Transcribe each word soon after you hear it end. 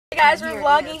guys, we're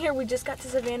vlogging here. We just got to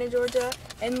Savannah, Georgia,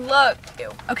 and look.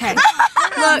 Ew. Okay.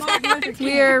 Look,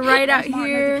 we're right out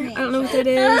here. I don't know what that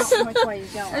is. Which way you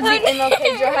going? That's the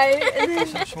MLK Drive. And then,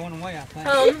 Stop showing away, I think.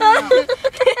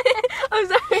 I'm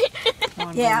sorry.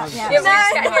 Yeah. Yeah, we just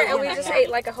got here and we just ate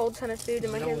like a whole ton of food,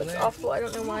 and my hair looks awful. I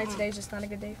don't know why. Today's just not a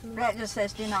good day for me. That just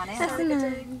says do not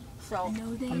enter. So. I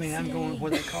mean, I'm going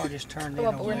where that car just turned in.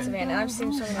 Well, but we're in Savannah. I've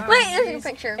seen so many. Wait, there's a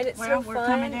picture. And it's Well, so we're fun.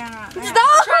 coming down right now. Stop!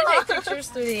 I'm trying to take pictures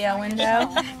through the window.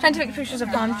 Trying to take pictures of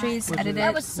palm trees, edit it.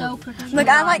 That was so professional. Look,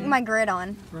 I like my grid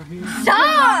on. Right here.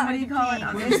 Stop! What do you call it?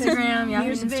 Instagram, yeah,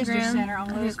 Here's the business center on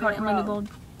I think it's called Elizabeth Emily Road. Bold.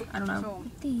 I don't know.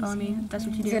 Follow me. That's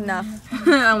what you do. Good enough.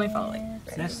 I only follow like.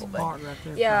 That's the part right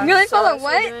there. Yeah. You really so follow that's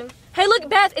we're what? doing. Hey, look,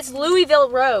 Beth. It's Louisville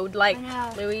Road. Like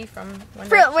Louis from. One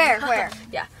Direction. Where?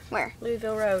 Yeah. Where?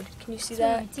 Louisville Road. Can you see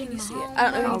that? Can you see it? I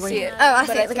don't know if you can see it. Oh, I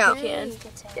but see it. Look out. You can.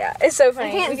 Yeah, it's so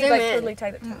funny. can't We could zoom like in. totally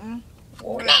tag that.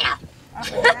 Whoa.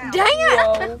 Dang it!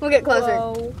 Whoa. We'll get closer.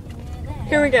 Whoa.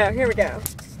 Here we go. Here we go.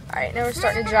 All right, now we're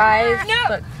starting to drive.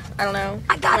 Look, I don't know.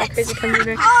 I got it. Crazy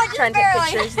computer. just Trying to take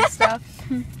barely. pictures and stuff.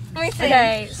 Let me see.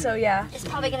 Okay, so yeah. It's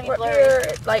probably gonna be We're blurry. here,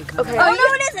 like, okay. Oh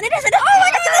no, it isn't. It isn't. Oh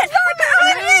my God!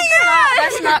 Stop.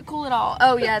 That's not cool at all.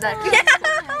 Oh yeah, that.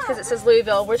 Because it says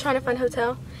Louisville. We're trying to find a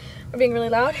hotel. We're being really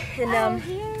loud, and I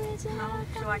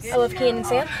love Kian and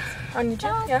Sam on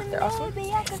YouTube. Yeah, they're awesome.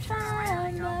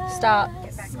 Stop.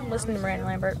 Listen to Miranda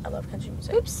Lambert. I love country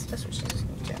music. Oops, that's what she's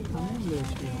listening to.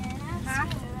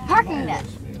 Parking net.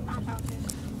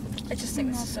 I just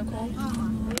think this is so cool.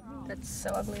 That's so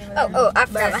ugly over Oh, there. I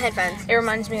forgot my headphones. It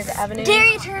reminds me of the avenue. Dare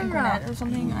you turn in around? Gwinnett or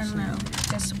something. I don't know.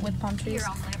 Just with palm trees.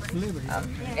 Liberty.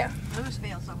 Yeah.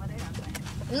 Louisville's over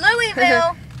there.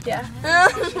 Louisville. Yeah.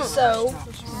 So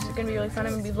this is gonna be really fun.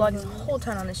 I'm gonna be vlogging a whole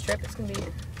ton on this trip. It's gonna be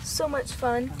so much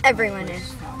fun. Everyone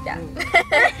is. Yeah.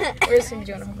 We're just gonna be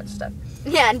doing a whole bunch of stuff.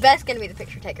 Yeah, and Beth's gonna be the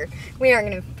picture taker. We aren't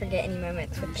gonna forget any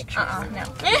moments with pictures. No.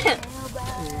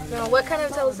 No, what kind of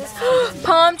hotel is this?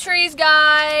 Palm trees,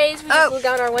 guys! We just look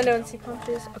out our window and see palm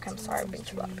trees. Okay, I'm sorry, I'm being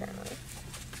too loud apparently.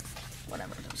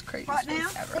 Whatever, that was crazy. What now?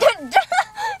 Ever.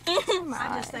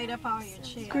 I just stayed up all your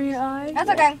chips. Green eyes. That's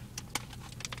okay.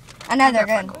 I know they're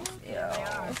good.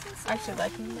 Yeah. I actually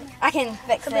like them. I can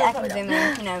fix it. I can zoom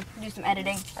in, you know, do some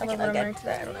editing. I love road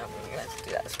today. I don't know if we're gonna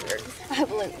do that. It's weird. I have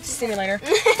balloons. Simulator.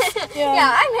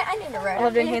 Yeah, I need a road. I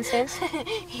love doing handstands.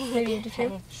 Maybe you do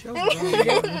too. Show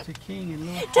the king and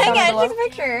look. Dang it, I below. took a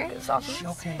picture. It's awesome.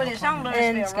 Okay. But it's on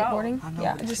And Louisville Road. skateboarding.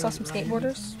 Yeah, I just saw some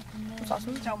skateboarders. It's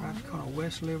awesome. Right, called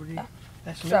West Liberty.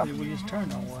 That's So. Liberty we just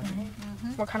turned on, wasn't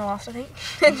it? We're kind of lost, I think.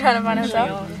 Trying to find a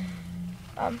hotel.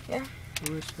 Yeah.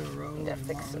 Louisville Road Yeah, and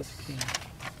fix Martin this. Luther King.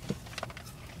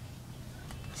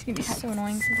 It's gonna be so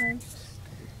annoying sometimes.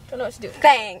 Don't know what to do.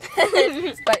 Thanks.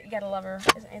 But you gotta love her.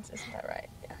 Isn't that right?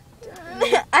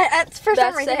 Yeah. For some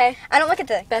Beth, reason, say hey. I don't look at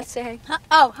the. Beth, say hey.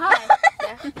 Oh, hi.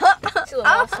 Yeah. She's a little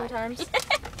lost sometimes.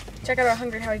 Check out our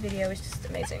Hungry Howie video. It's just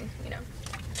amazing. You know,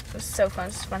 it was so fun.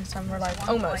 It's just fun time. We're like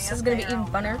almost. This is gonna be even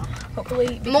funner.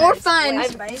 Hopefully, More because fun.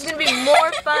 It's gonna be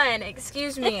more fun.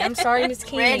 Excuse me. I'm sorry, Miss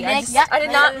Keeney. Redneck. I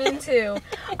did not mean to. All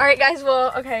right, guys.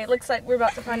 Well, okay. It looks like we're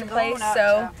about to find a place,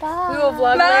 so we will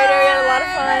vlog later. We had a lot of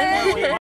fun.